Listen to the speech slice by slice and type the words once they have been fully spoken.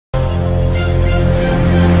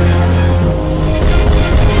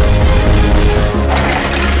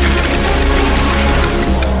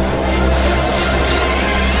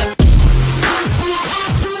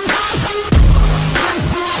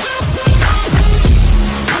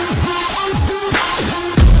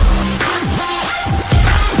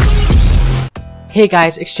Hey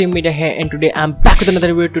guys, Extreme Media here, and today I'm back with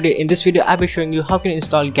another video. Today in this video I'll be showing you how you can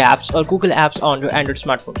install GApps or Google Apps on your Android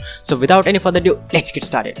smartphone. So without any further ado, let's get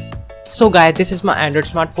started. So guys, this is my Android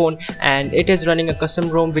smartphone and it is running a custom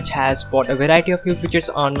ROM which has bought a variety of new features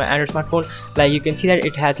on my Android smartphone. Like you can see that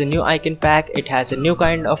it has a new icon pack, it has a new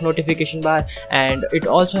kind of notification bar, and it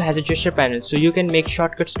also has a gesture panel so you can make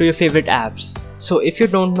shortcuts to your favorite apps. So if you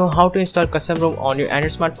don't know how to install custom ROM on your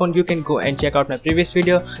Android smartphone, you can go and check out my previous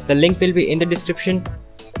video. The link will be in the description.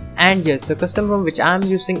 And yes, the custom ROM which I am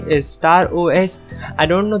using is Star OS. I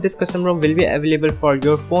don't know this custom ROM will be available for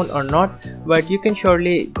your phone or not, but you can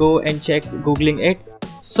surely go and check googling it.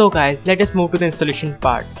 So guys, let us move to the installation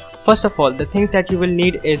part. First of all, the things that you will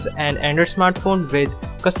need is an Android smartphone with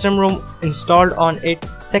custom ROM installed on it.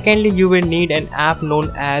 Secondly, you will need an app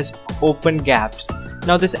known as Open GApps.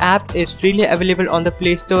 Now this app is freely available on the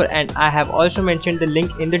Play Store and I have also mentioned the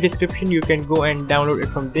link in the description. You can go and download it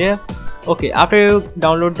from there. Okay, after you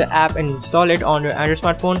download the app and install it on your Android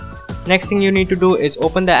smartphone, next thing you need to do is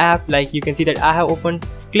open the app. Like you can see that I have opened.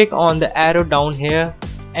 Click on the arrow down here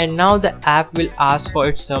and now the app will ask for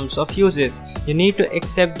its terms of uses. You need to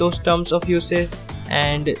accept those terms of uses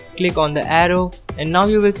and click on the arrow, and now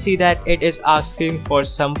you will see that it is asking for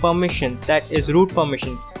some permissions, that is root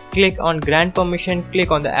permission. Click on grant permission, click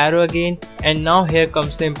on the arrow again, and now here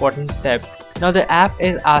comes the important step. Now the app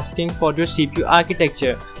is asking for your CPU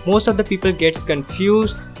architecture. Most of the people gets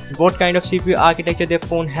confused what kind of CPU architecture their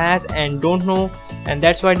phone has and don't know, and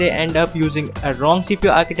that's why they end up using a wrong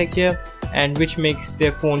CPU architecture, and which makes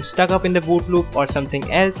their phone stuck up in the boot loop or something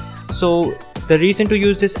else. So the reason to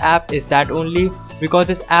use this app is that only because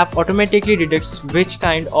this app automatically detects which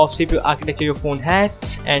kind of CPU architecture your phone has,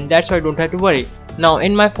 and that's why you don't have to worry. Now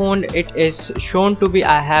in my phone it is shown to be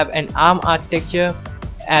I have an ARM architecture.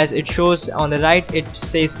 As it shows on the right, it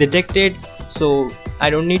says detected, so I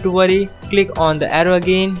don't need to worry. Click on the arrow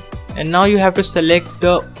again and now you have to select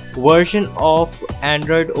the version of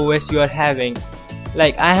Android OS you are having.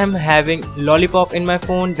 Like I am having Lollipop in my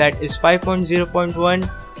phone, that is 5.0.1,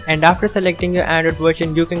 and after selecting your Android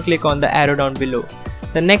version you can click on the arrow down below.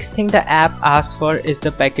 The next thing the app asks for is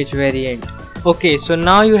the package variant. Okay, so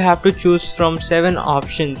now you have to choose from 7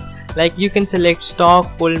 options. Like you can select stock,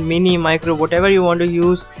 full, mini, micro, whatever you want to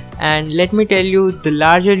use, and let me tell you, the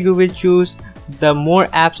larger you will choose, the more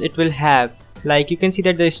apps it will have. Like you can see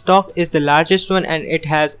that the stock is the largest one and it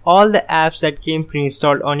has all the apps that came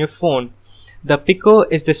pre-installed on your phone. The Pico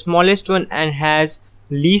is the smallest one and has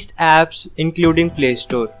least apps including Play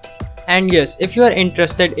Store. And yes, if you are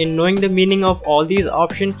interested in knowing the meaning of all these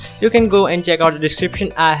options, you can go and check out the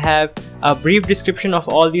description. I have a brief description of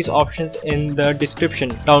all these options in the description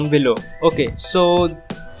down below. Okay, so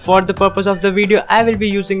for the purpose of the video I will be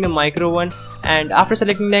using the micro one, and after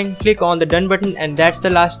selecting them, click on the done button, and that's the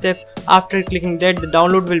last step. After clicking that, the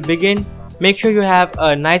download will begin. Make sure you have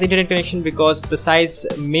a nice internet connection because the size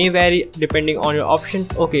may vary depending on your option.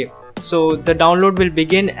 Okay, so the download will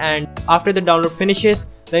begin, and after the download finishes,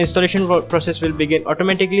 the installation process will begin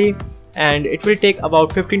automatically, and it will take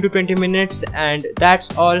about 15 to 20 minutes, and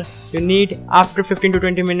that's all you need. After 15 to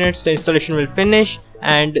 20 minutes the installation will finish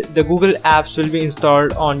and the Google Apps will be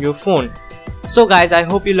installed on your phone. So guys, I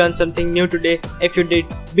hope you learned something new today. If you did,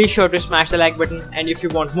 be sure to smash the like button, and if you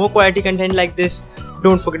want more quality content like this,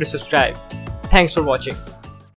 don't forget to subscribe. Thanks for watching.